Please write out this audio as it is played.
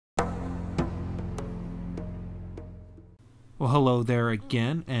Well, hello there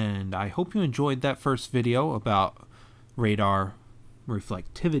again, and I hope you enjoyed that first video about radar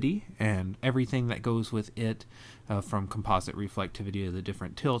reflectivity and everything that goes with it, from composite reflectivity to the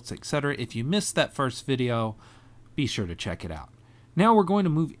different tilts, etc. If you missed that first video, be sure to check it out. Now we're going to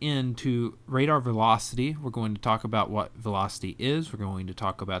move into radar velocity. We're going to talk about what velocity is, we're going to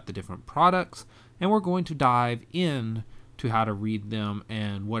talk about the different products, and we're going to dive in to how to read them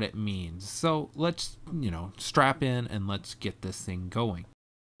and what it means. So let's, strap in and let's get this thing going.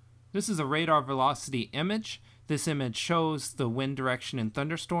 This is a radar velocity image. This image shows the wind direction in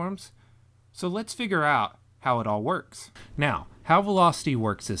thunderstorms. So let's figure out how it all works. Now, how velocity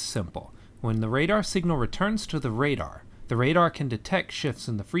works is simple. When the radar signal returns to the radar can detect shifts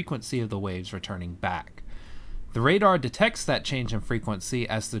in the frequency of the waves returning back. The radar detects that change in frequency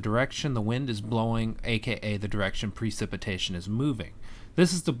as the direction the wind is blowing, aka the direction precipitation is moving.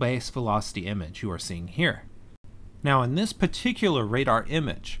 This is the base velocity image you are seeing here. Now in this particular radar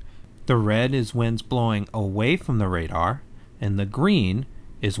image, the red is winds blowing away from the radar, and the green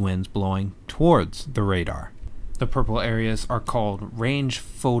is winds blowing towards the radar. The purple areas are called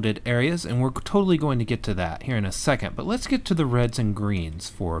range-folded areas, and we're totally going to get to that here in a second, but let's get to the reds and greens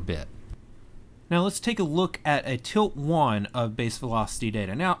for a bit. Now let's take a look at a tilt 1 of base velocity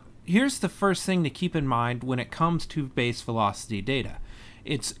data. Now here's the first thing to keep in mind when it comes to base velocity data.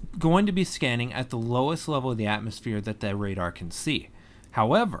 It's going to be scanning at the lowest level of the atmosphere that the radar can see.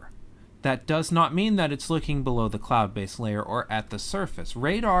 However, that does not mean that it's looking below the cloud base layer or at the surface.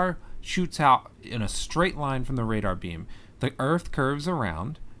 Radar shoots out in a straight line from the radar beam. The Earth curves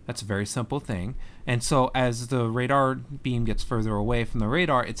around. That's a very simple thing. And so as the radar beam gets further away from the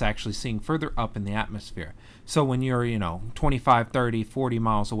radar, it's actually seeing further up in the atmosphere. So when you're, 25, 30, 40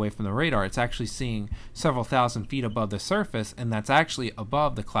 miles away from the radar, it's actually seeing several thousand feet above the surface, and that's actually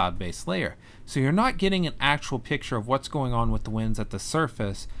above the cloud base layer. So you're not getting an actual picture of what's going on with the winds at the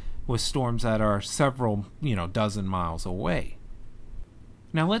surface with storms that are several, dozen miles away.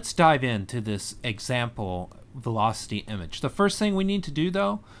 Now let's dive into this example velocity image. The first thing we need to do,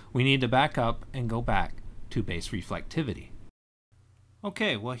 though, we need to back up and go back to base reflectivity.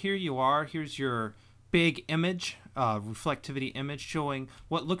 Okay, well here you are. Here's your big image, reflectivity image showing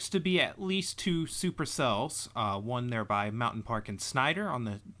what looks to be at least two supercells, one there by Mountain Park and Snyder on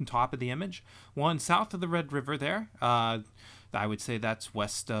the top of the image, one south of the Red River there. I would say that's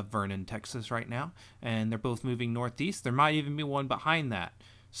west of Vernon, Texas right now, and they're both moving northeast. There might even be one behind that.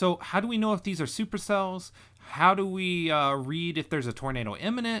 So how do we know if these are supercells? How do we read if there's a tornado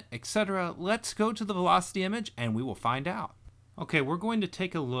imminent, etc.? Let's go to the velocity image and we will find out. Okay, we're going to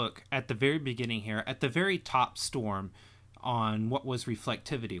take a look at the very beginning here, at the very top storm on what was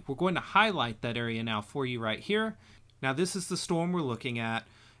reflectivity. We're going to highlight that area now for you right here. Now this is the storm we're looking at,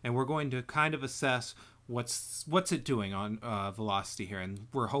 and we're going to kind of assess what's it doing on velocity here, and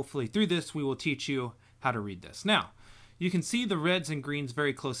we're hopefully through this we will teach you how to read this. Now you can see the reds and greens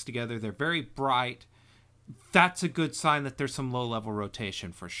very close together. They're very bright. That's a good sign that there's some low level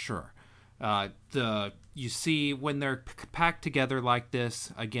rotation for sure. You see when they're packed together like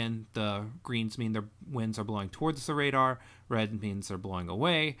this, again, the greens mean their winds are blowing towards the radar, red means they're blowing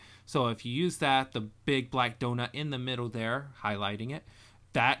away. So if you use that, the big black donut in the middle there, highlighting it,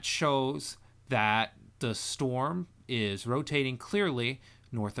 that shows that the storm is rotating clearly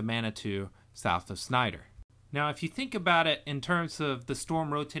north of Manitou, south of Snyder. Now, if you think about it in terms of the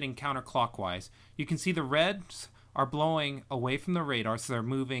storm rotating counterclockwise, you can see the reds are blowing away from the radar, so they're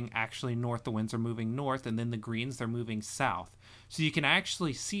moving actually north, the winds are moving north, and then the greens, they're moving south. So you can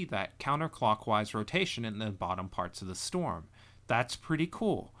actually see that counterclockwise rotation in the bottom parts of the storm. That's pretty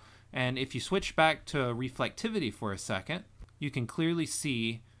cool. And if you switch back to reflectivity for a second, you can clearly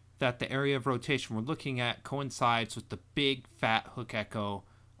see that the area of rotation we're looking at coincides with the big fat hook echo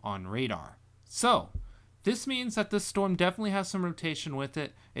on radar. So this means that this storm definitely has some rotation with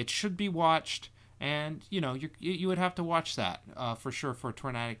it. It should be watched, and you would have to watch that for sure for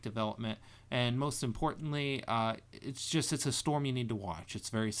tornadic development. And most importantly, it's a storm you need to watch.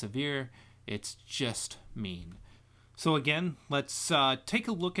 It's very severe. It's just mean. So again, let's take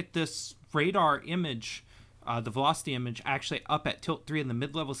a look at this radar image, the velocity image, actually up at tilt 3 in the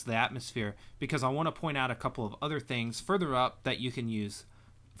mid-levels of the atmosphere, because I want to point out a couple of other things further up that you can use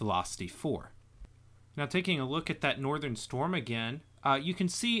velocity for. Now taking a look at that northern storm again, you can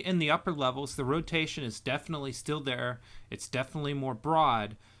see in the upper levels the rotation is definitely still there. It's definitely more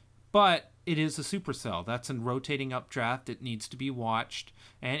broad, but it is a supercell. That's a rotating updraft. It needs to be watched,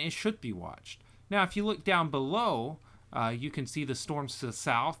 and it should be watched. Now if you look down below, you can see the storms to the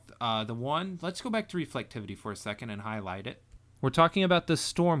south. Let's go back to reflectivity for a second and highlight it. We're talking about this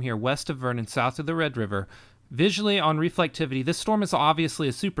storm here west of Vernon, south of the Red River. Visually on reflectivity, this storm is obviously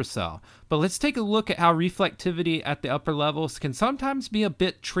a supercell, but let's take a look at how reflectivity at the upper levels can sometimes be a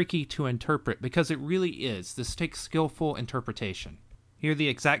bit tricky to interpret, because it really is. This takes skillful interpretation. Here the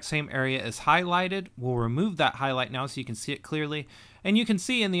exact same area is highlighted. We'll remove that highlight now so you can see it clearly. And you can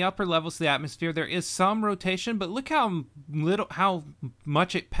see in the upper levels of the atmosphere there is some rotation, but look how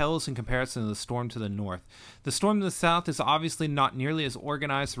much it pales in comparison to the storm to the north. The storm to the south is obviously not nearly as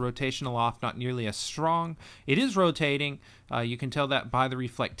organized, the rotation aloft not nearly as strong. It is rotating. You can tell that by the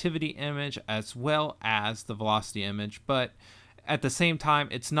reflectivity image as well as the velocity image, but at the same time,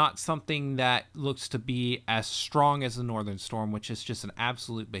 it's not something that looks to be as strong as the northern storm, which is just an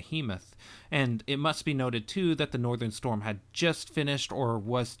absolute behemoth. And it must be noted, too, that the northern storm had just finished or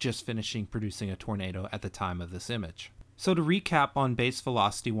was just finishing producing a tornado at the time of this image. So to recap on base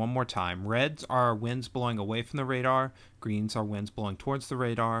velocity one more time, reds are winds blowing away from the radar, greens are winds blowing towards the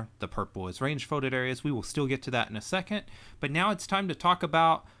radar, the purple is range-folded areas. We will still get to that in a second, but now it's time to talk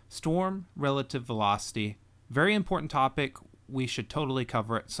about storm relative velocity. Very important topic. We should totally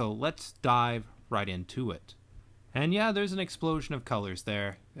cover it, so let's dive right into it. And yeah, there's an explosion of colors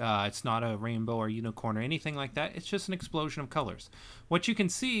there. It's not a rainbow or unicorn or anything like that. It's just an explosion of colors. What you can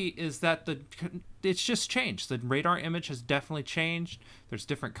see is that it's just changed. The radar image has definitely changed. There's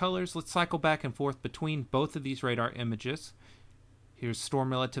different colors. Let's cycle back and forth between both of these radar images. Here's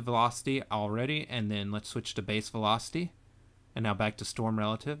storm relative velocity already, and then let's switch to base velocity. And now back to storm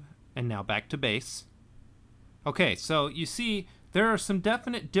relative, and now back to base. Okay, so you see there are some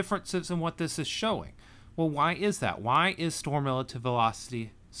definite differences in what this is showing. Well, why is that? Why is storm relative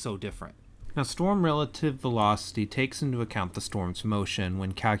velocity so different? Now, storm relative velocity takes into account the storm's motion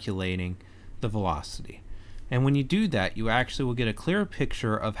when calculating the velocity. And when you do that, you actually will get a clearer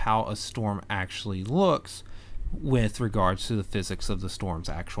picture of how a storm actually looks with regards to the physics of the storm's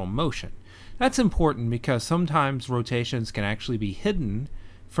actual motion. That's important because sometimes rotations can actually be hidden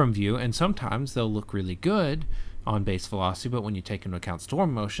from view, and sometimes they'll look really good on base velocity, but when you take into account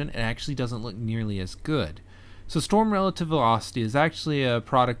storm motion, it actually doesn't look nearly as good. So storm relative velocity is actually a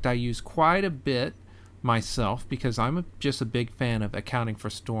product I use quite a bit myself because I'm just a big fan of accounting for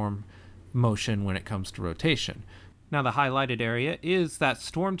storm motion when it comes to rotation. Now the highlighted area is that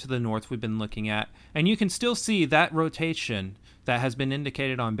storm to the north we've been looking at, and you can still see that rotation that has been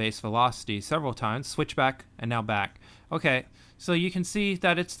indicated on base velocity several times. Switch back and now back. Okay, so you can see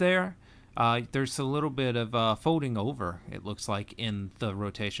that it's there. There's a little bit of folding over, it looks like, in the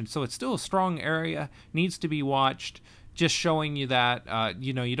rotation. So it's still a strong area, needs to be watched. Just showing you that,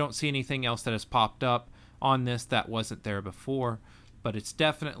 you don't see anything else that has popped up on this that wasn't there before. But it's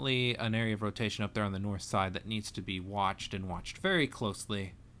definitely an area of rotation up there on the north side that needs to be watched and watched very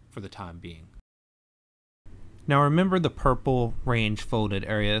closely for the time being. Now remember the purple range folded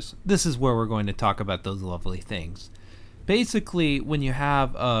areas. This is where we're going to talk about those lovely things. Basically, when you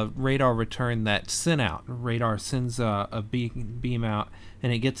have a radar return that's sent out, radar sends a beam out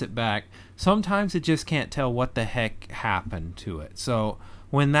and it gets it back, sometimes it just can't tell what the heck happened to it. So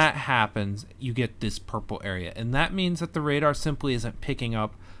when that happens, you get this purple area, and that means that the radar simply isn't picking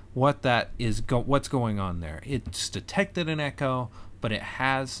up what what's going on there. It's detected an echo, but it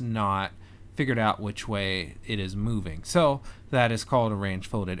has not figured out which way it is moving. So that is called a range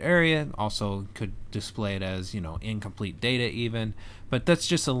folded area. Also could display it as, incomplete data even, but that's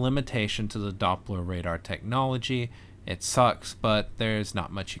just a limitation to the Doppler radar technology. It sucks, but there's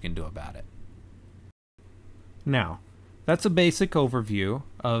not much you can do about it. Now, that's a basic overview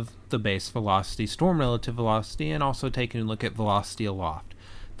of the base velocity, storm relative velocity, and also taking a look at velocity aloft.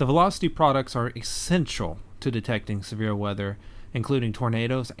 The velocity products are essential to detecting severe weather, including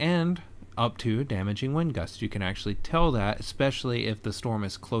tornadoes and up to damaging wind gusts. You can actually tell that, especially if the storm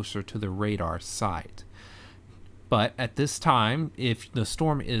is closer to the radar site. But at this time, if the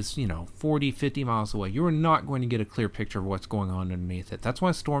storm is, 40, 50 miles away, you are not going to get a clear picture of what's going on underneath it. That's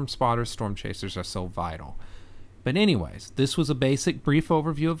why storm spotters, storm chasers are so vital. But anyways, this was a basic brief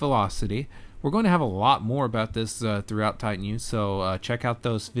overview of velocity. We're going to have a lot more about this throughout Titan News, so check out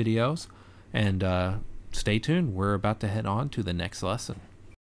those videos and stay tuned. We're about to head on to the next lesson.